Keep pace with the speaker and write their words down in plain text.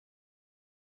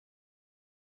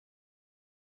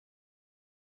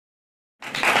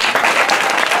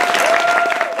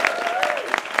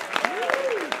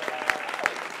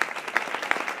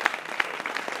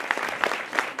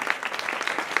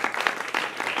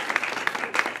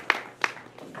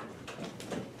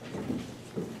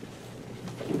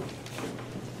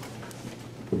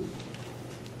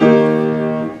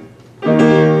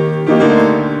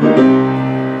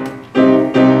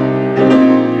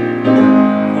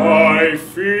I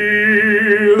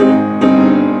feel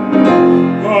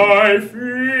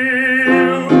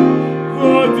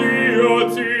the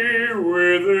deity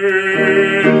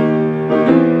within.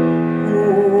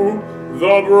 Ooh,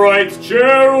 the bright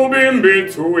cherubim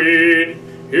between,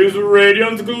 his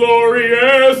radiant glory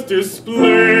is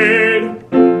displayed.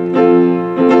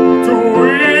 To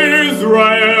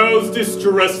Israel's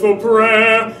distressful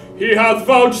prayer, he hath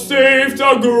vouchsafed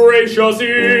a gracious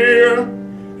ear,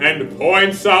 and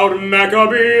points out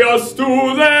Maccabeus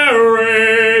to their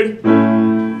aid.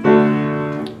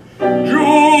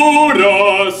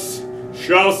 Judas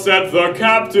shall set the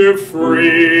captive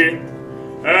free,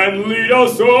 and lead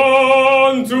us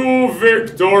on to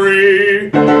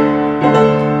victory.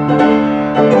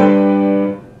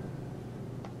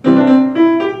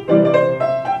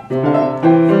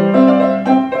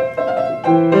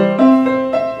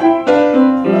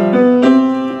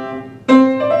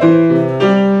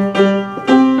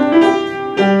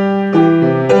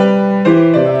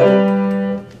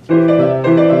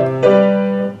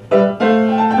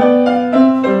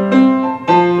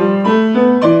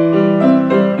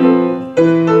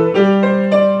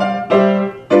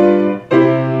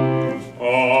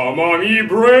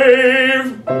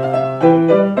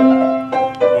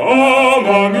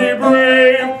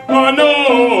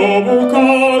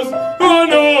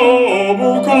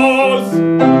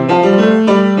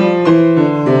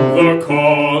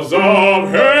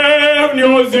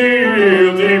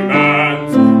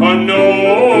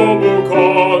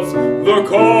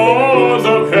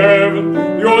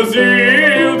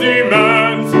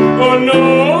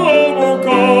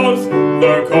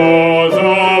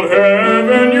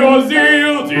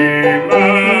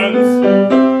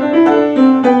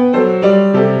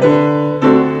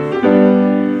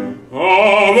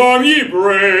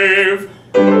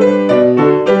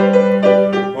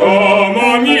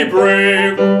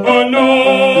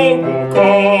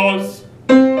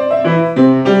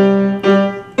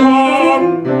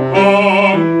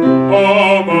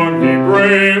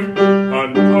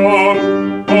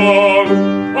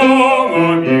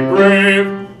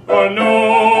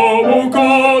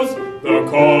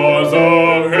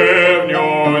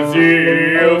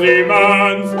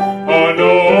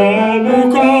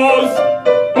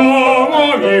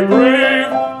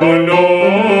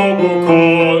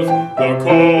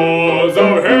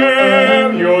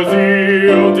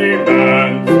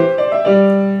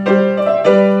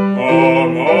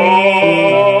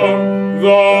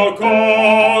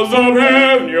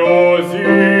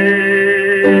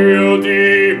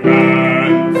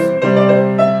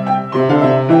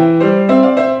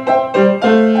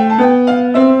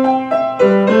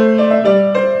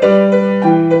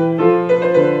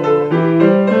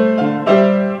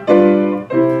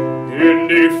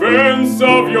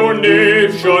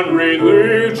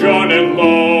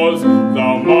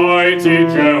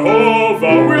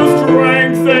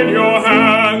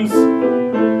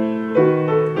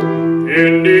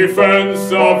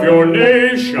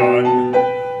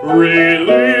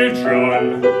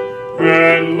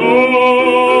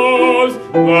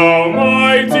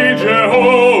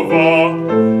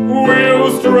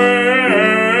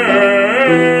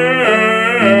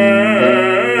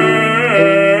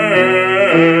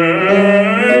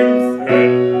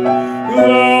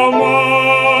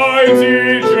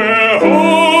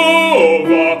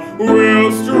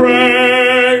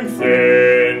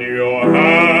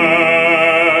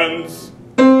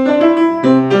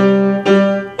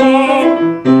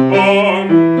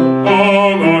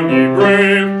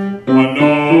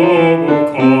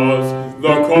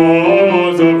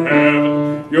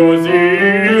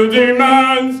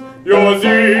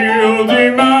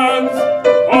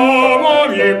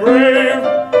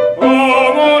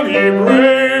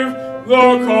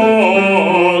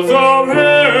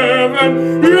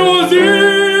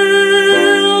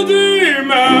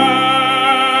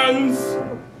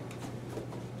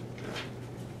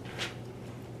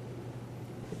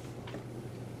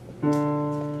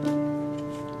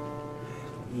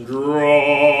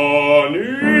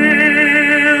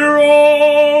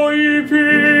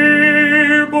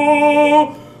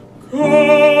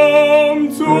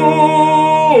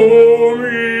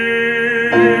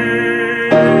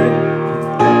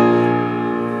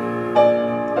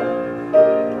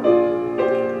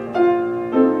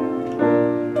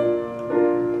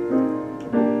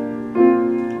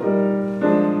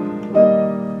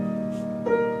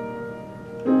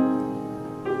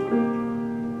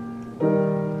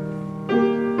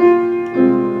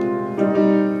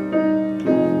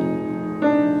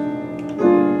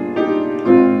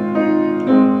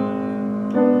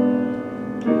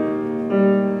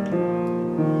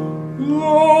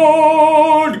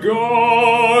 Lord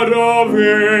God of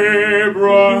Abraham,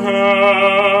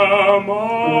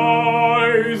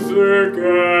 Isaac,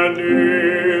 and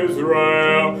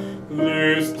Israel,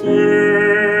 this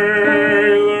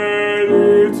day let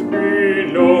it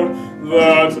be known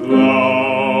that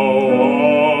thou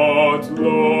art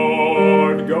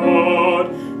Lord God,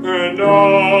 and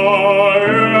I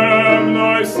am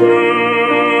thy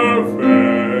servant,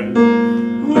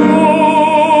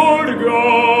 Lord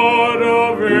God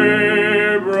of Abraham.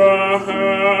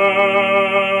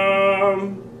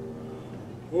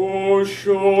 Oh,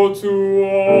 show to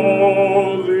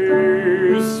all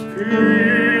these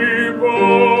people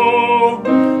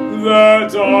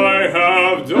that I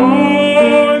have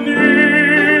done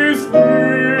these things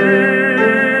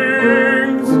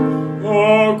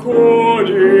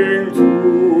according to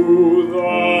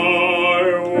thy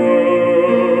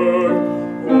word.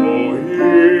 Oh,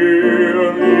 hear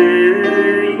me,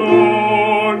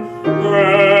 Lord,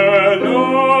 and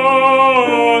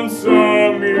answer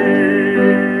me.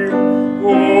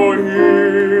 Oh,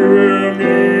 hear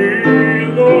me,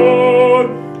 Lord,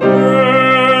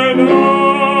 and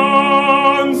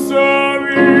answer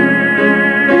me.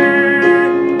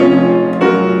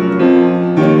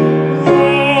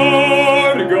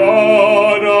 Lord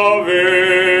God of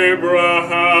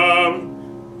Abraham,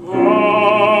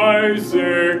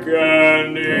 Isaac,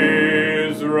 and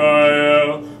Israel,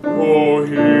 oh,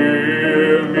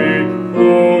 hear me,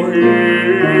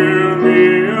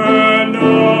 and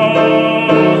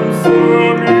answer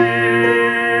me,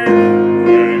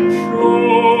 and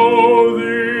show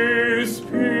these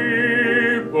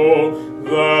people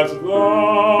that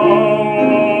thou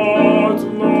art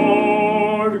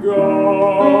Lord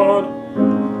God,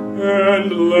 and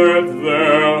let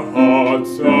their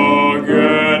hearts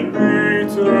again be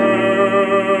turned.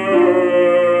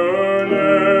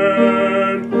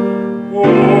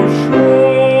 Oh,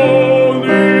 show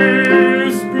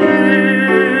these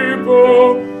people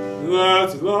that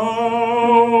thou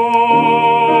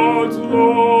art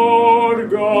Lord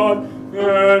God,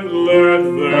 and let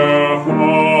their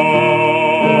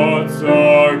hearts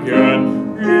again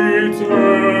be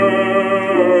turned.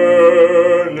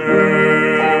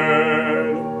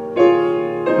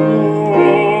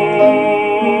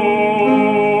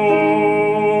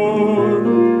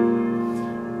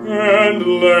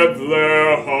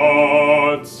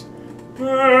 Lord,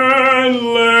 and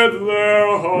let their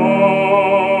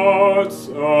hearts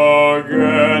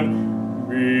again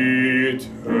be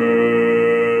turned.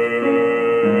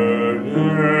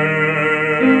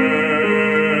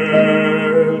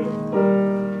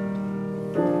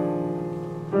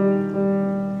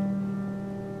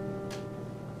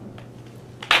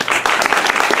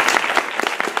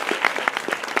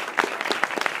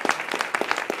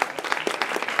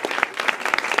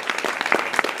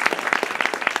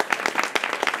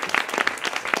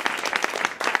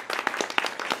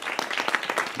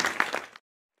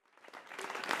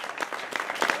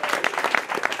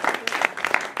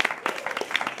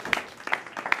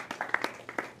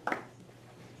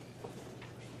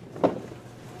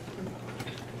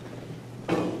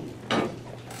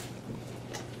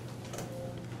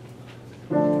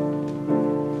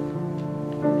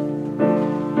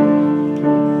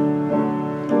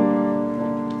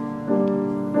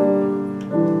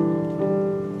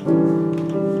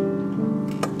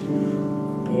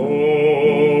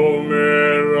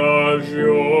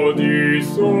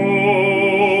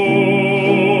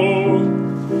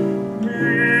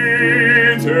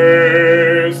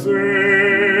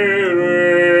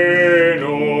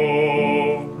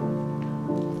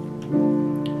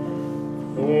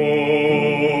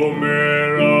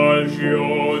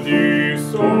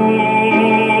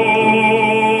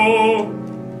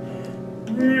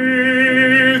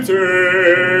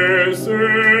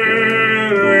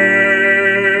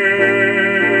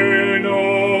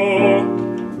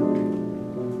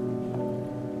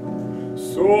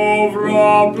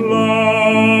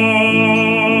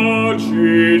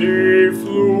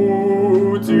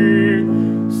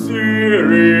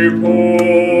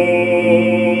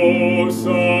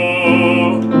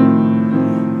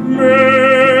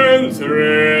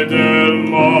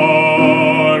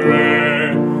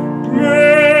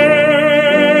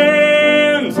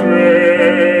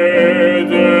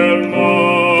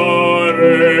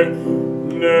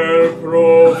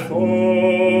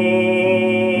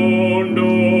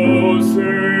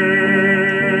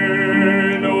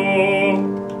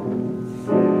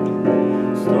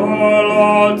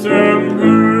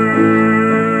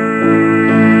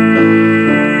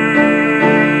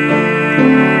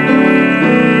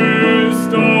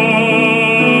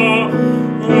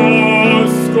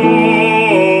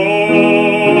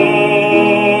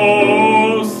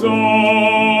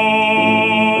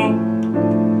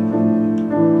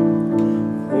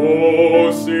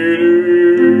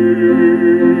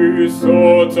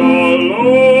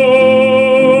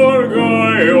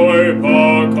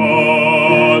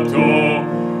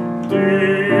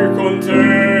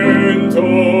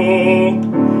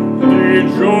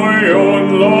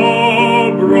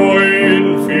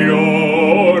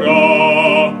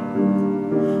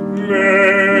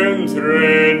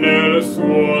 mentre nel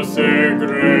suo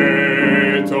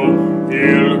segreto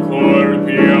il cor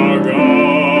piagato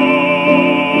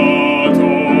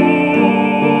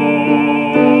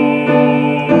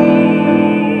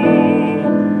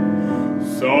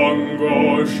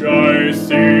s'angoscia e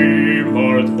si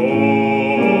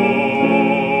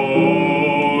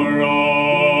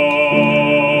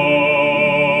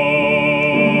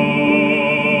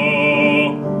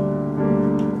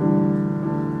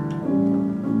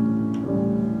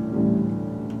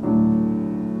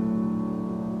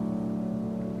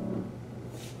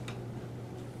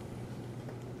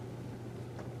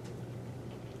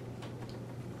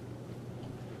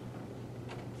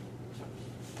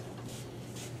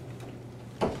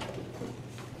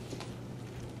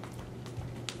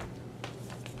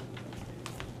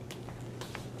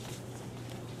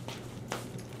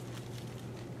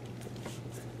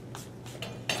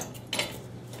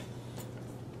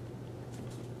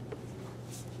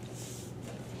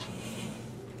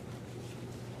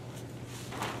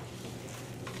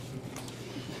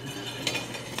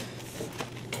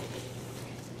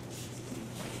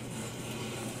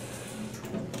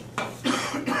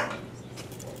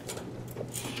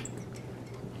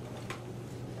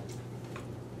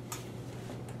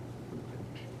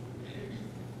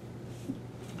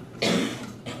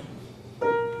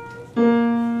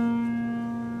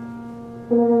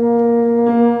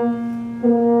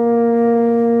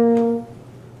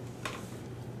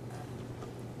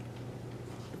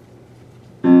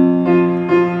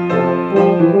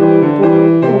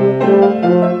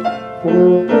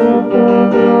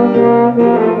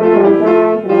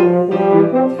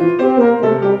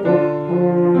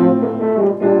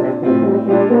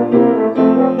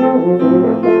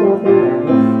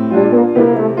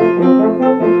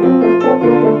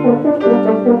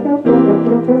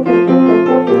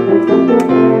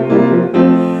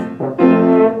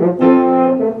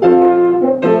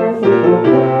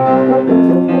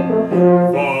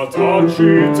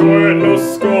tacito e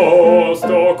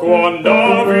nascosto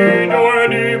quando vido e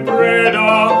di preda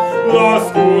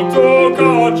l'astuto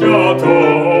cacciato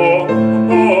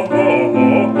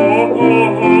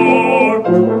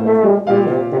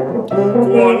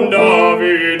quando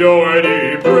vido e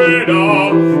di preda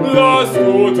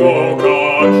l'astuto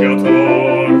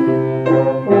cacciator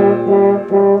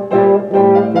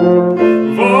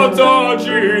va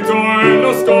tacito e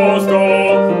nascosto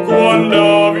quando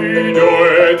vido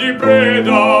e di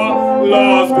preda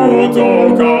l'astuto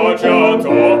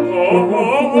cacciator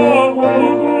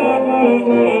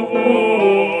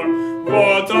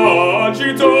va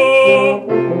tacito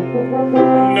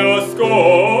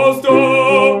nascosto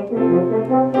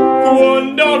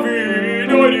quando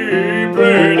vido e di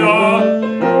preda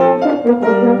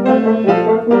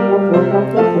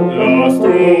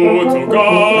l'astuto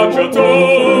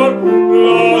cacciator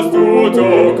l'astuto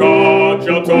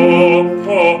cacciator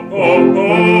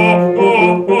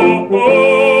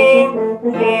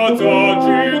va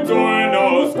tacito e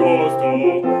nascosto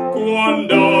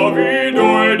quando vido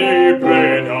e di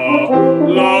preda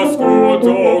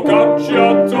l'astuto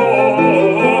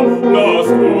cacciator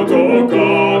l'astuto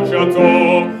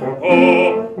cacciator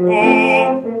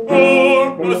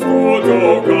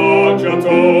l'astuto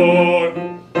cacciator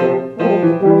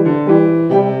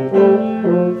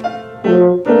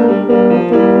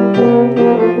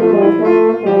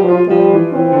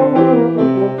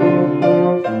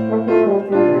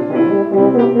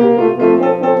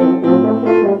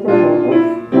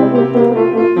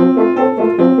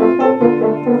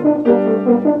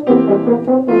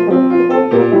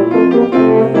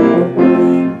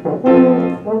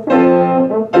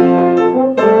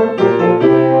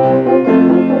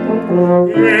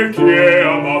e chi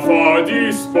ama fa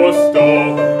disposto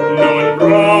non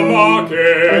brama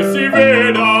che si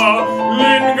veda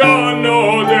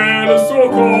l'inganno del suo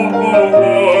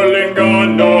cor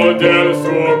l'inganno del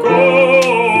suo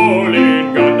cor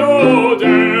l'inganno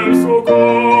del suo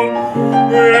cor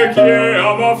e chi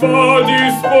ama fa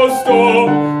disposto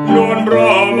non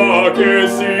brama che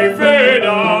si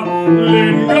veda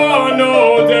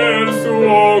l'inganno del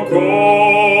suo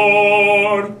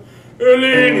cor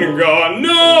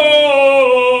l'inganno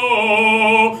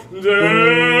del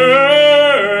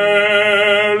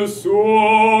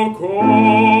suo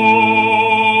cor.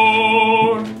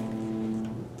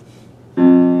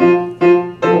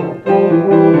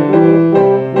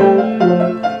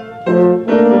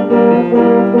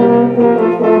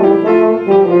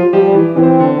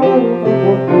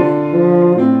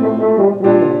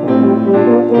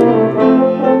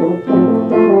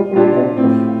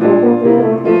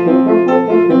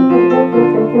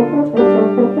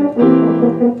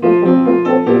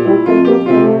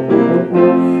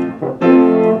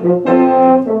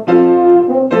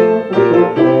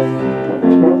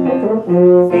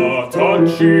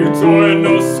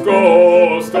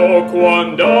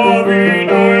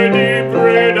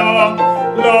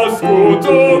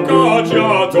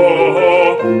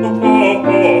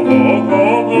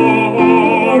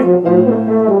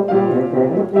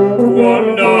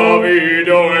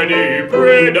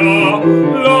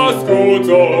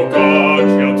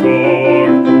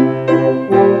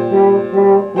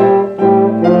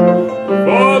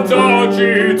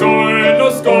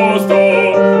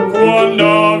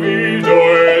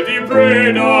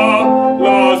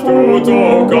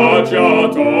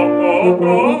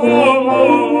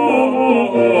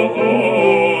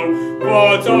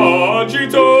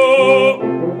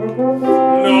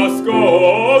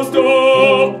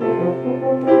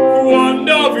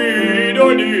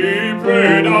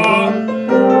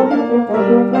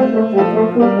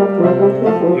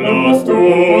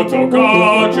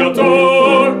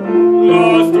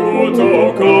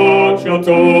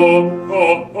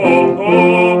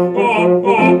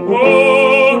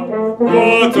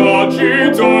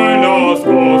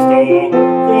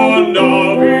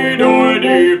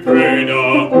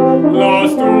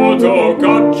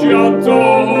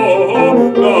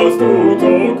 cacciato,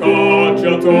 l'astuto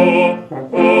cacciato,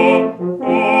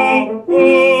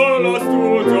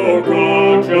 l'astuto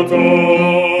cacciato.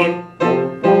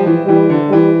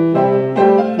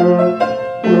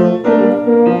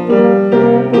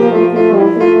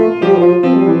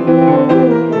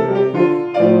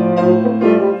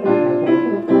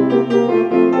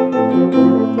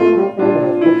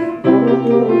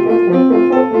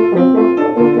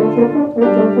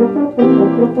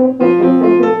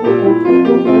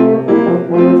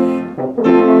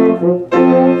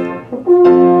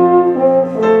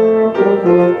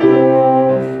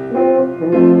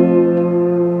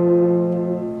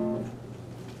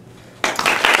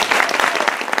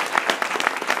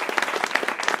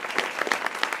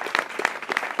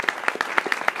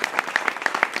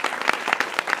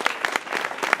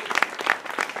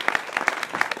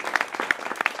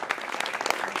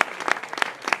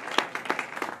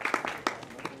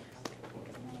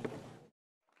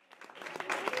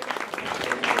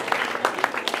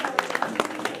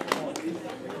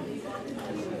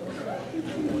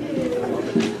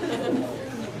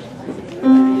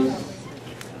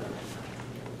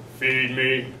 Feed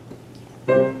me.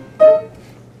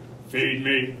 Feed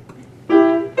me.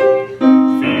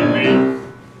 Feed me.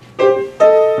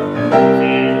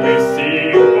 Feed me,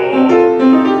 Seymour.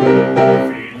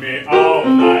 Feed me all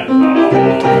night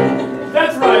long.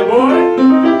 That's right, boy.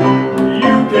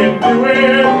 You can do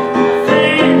it.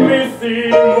 Feed me,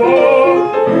 Seymour.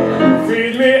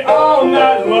 Feed me all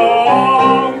night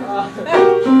long.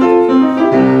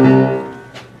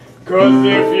 'Cause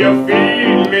if you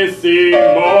feed me,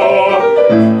 Seymour,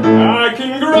 I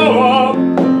can grow up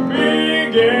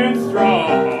big and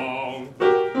strong.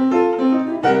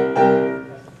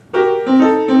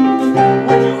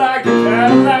 Would you like a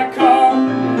Cadillac car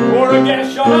or a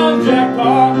gas shot on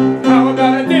jackpot? How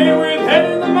about a day with head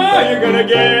in the mud? You're gonna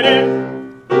get it.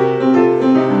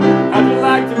 How'd you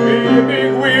like to be a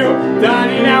big wheel,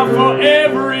 dining out for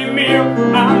every meal?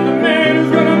 I'm the man who's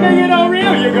gonna make it all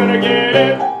real. You're gonna get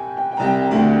it.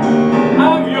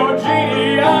 I'm your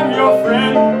genie, I'm your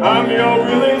friend, I'm your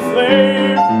willing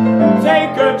slave.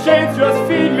 Take a chance, just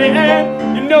feed me,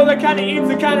 and you know the kind of eats,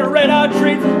 the kind of red hot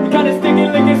treats, the kind of sticky,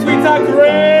 licky sweets I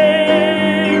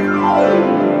crave.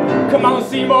 Come on,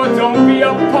 Seymour, don't be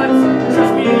a putz.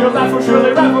 Trust me, your life will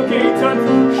surely rival King Tut's.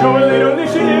 Show a little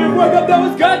initiative, work up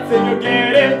those guts, and you'll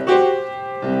get it.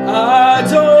 I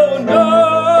don't know.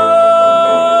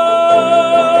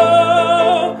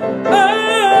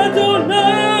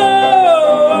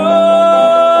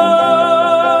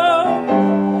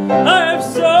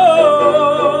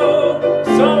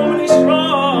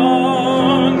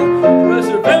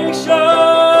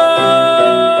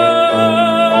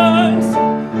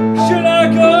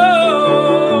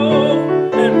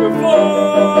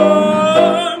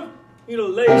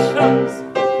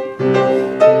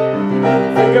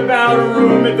 About a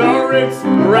room at the Ritz,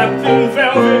 wrapped in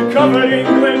velvet, covered in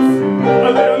glitz. A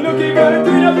little nookie gonna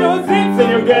clean up your zits, and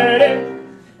you'll get it.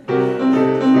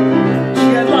 She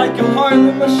had like a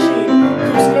Harlem machine,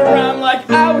 cruising around like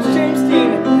I was James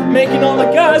Dean, making all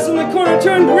the guys in the corner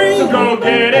turn green. So go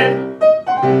get it.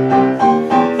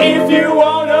 If you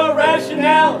want a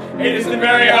rationale, it isn't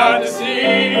very hard to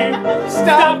see.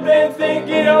 Stop and think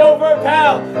it over,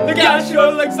 pal. The guy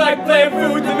sure looks like playing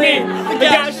food to me. The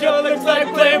guy sure looks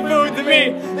like playing food to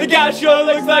me. The guy sure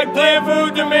looks like playing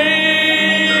food to me.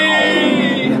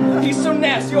 He's so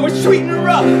nasty, always sweet and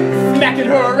rough, smacking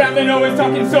her around and always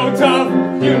talking so tough.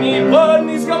 You need blood and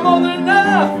he's got more than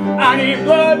enough. I need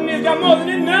blood and he's got more than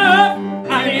enough.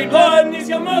 I need blood and he's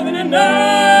got more than enough.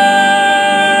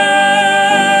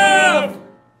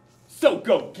 So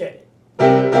go get it.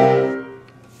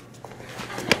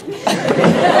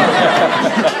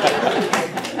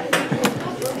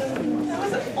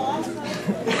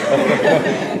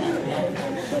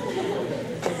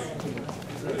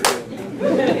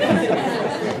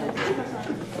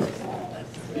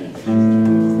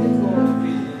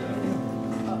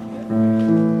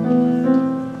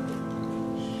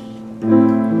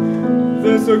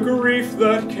 There's a grief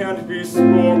that can't be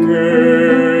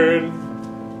spoken.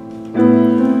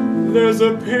 There's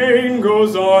a pain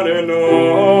goes on and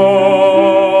on.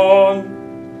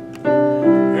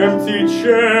 Empty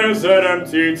chairs and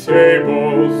empty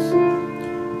tables.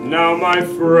 Now my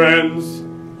friends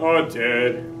are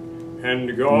dead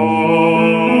and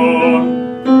gone.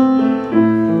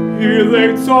 Here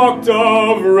they talked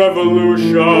of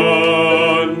revolution.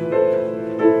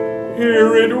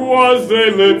 Here it was they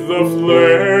lit the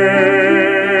flame.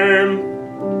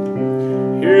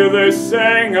 Here they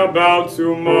sang about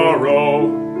tomorrow,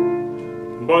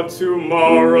 but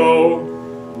tomorrow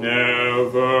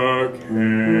never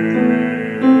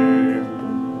came.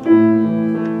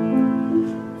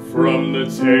 From the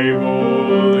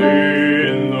table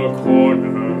in the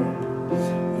corner,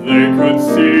 they could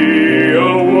see a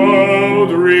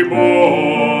world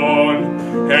reborn,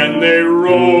 and they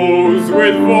rose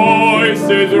with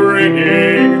voices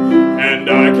ringing, and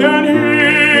I can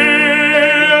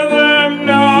hear them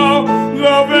now,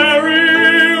 the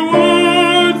very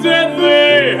words that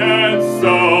they had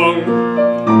sung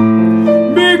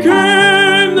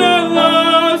became the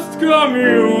last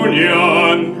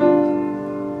communion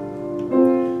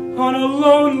on a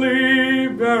lonely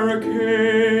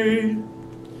barricade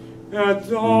at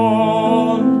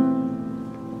dawn.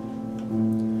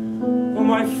 Oh,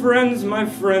 my friends,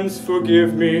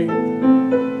 forgive me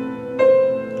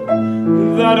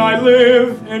that I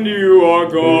live and you are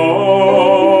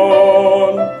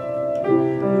gone.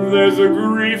 There's a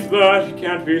grief that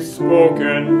can't be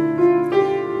spoken.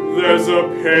 There's a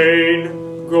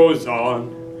pain goes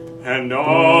on and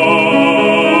on.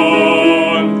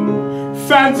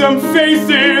 Phantom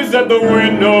faces at the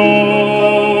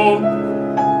window,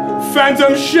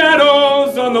 phantom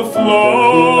shadows on the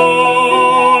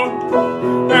floor,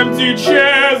 empty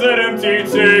chairs at empty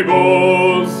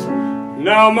tables.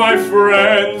 Now my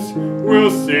friends will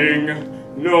sing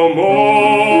no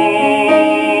more.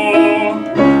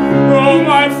 Oh,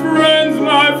 my friends,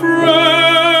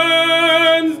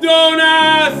 don't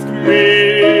ask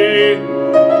me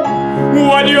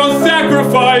what your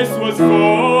sacrifice was for.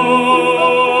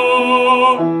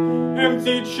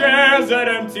 Empty chairs at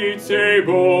empty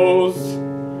tables.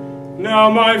 Now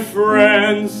my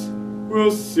friends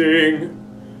will sing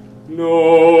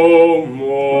no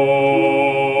more.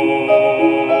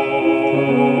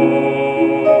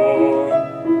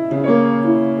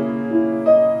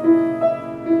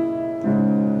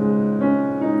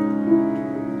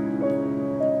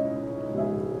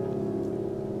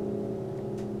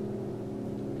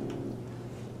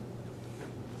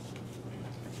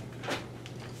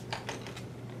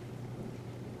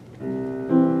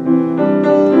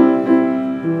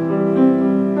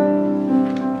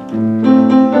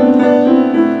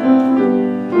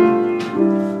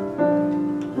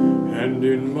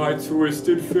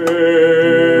 Twisted face,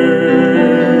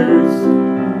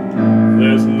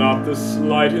 there's not the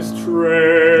slightest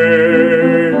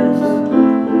trace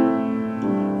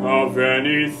of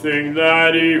anything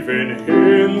that even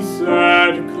hints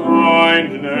at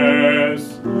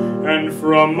kindness, and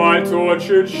from my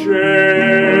tortured shame,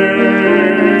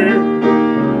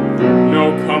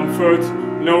 no comfort,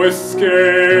 no escape.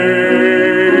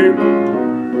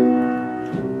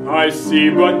 I see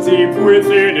but deep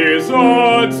within his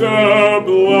utter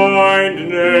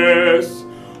blindness,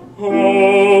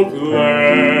 hopeless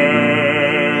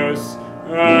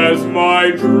as my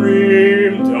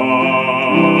dream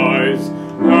dies,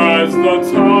 as the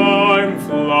time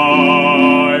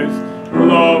flies,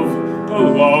 love a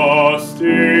lost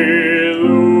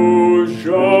illusion,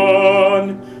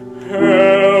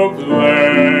 helpless,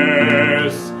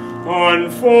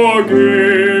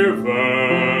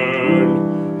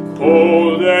 unforgiven,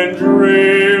 cold and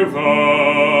driven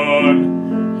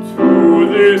to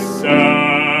this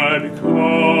sad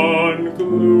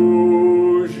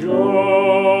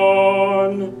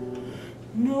conclusion.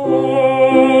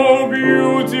 No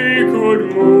beauty could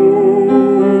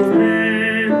move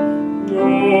me,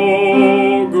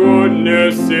 no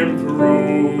goodness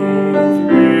improve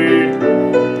me,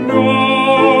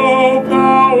 no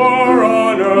power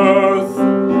on earth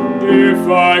if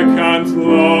I can't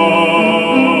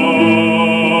love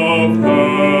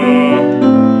her.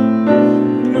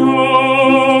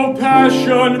 No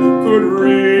passion could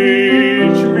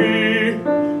reach me,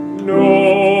 no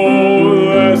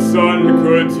lesson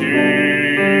could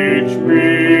teach me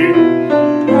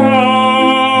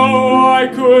how I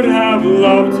could have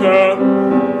loved her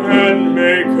and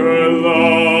make her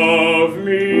love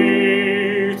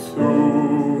me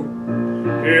too.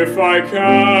 If I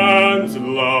can't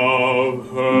love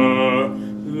her,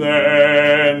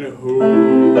 then who?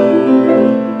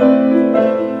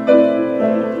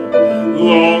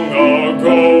 Long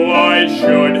ago I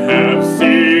should have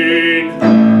seen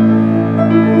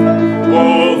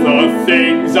all the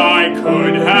things I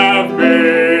could have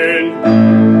been.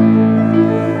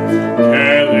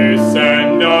 Careless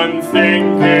and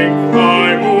unthinking,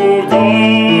 I moved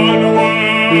onward.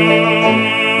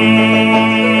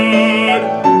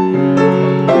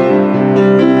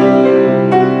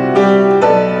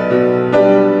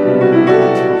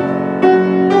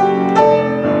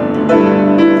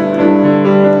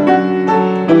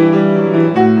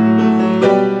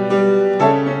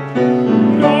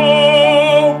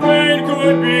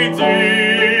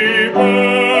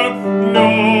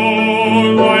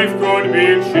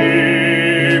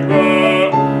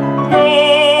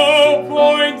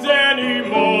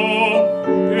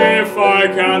 I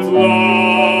can't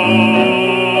love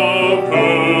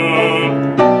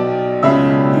her.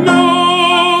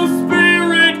 No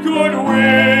spirit could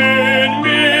win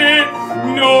me,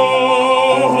 no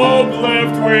hope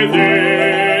left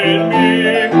within me.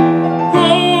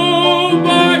 Hope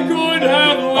I could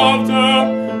have loved her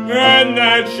and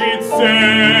that she'd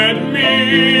set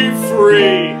me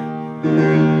free.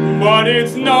 But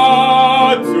it's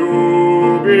not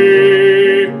to be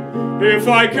if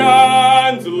I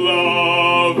can't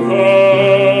love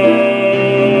her.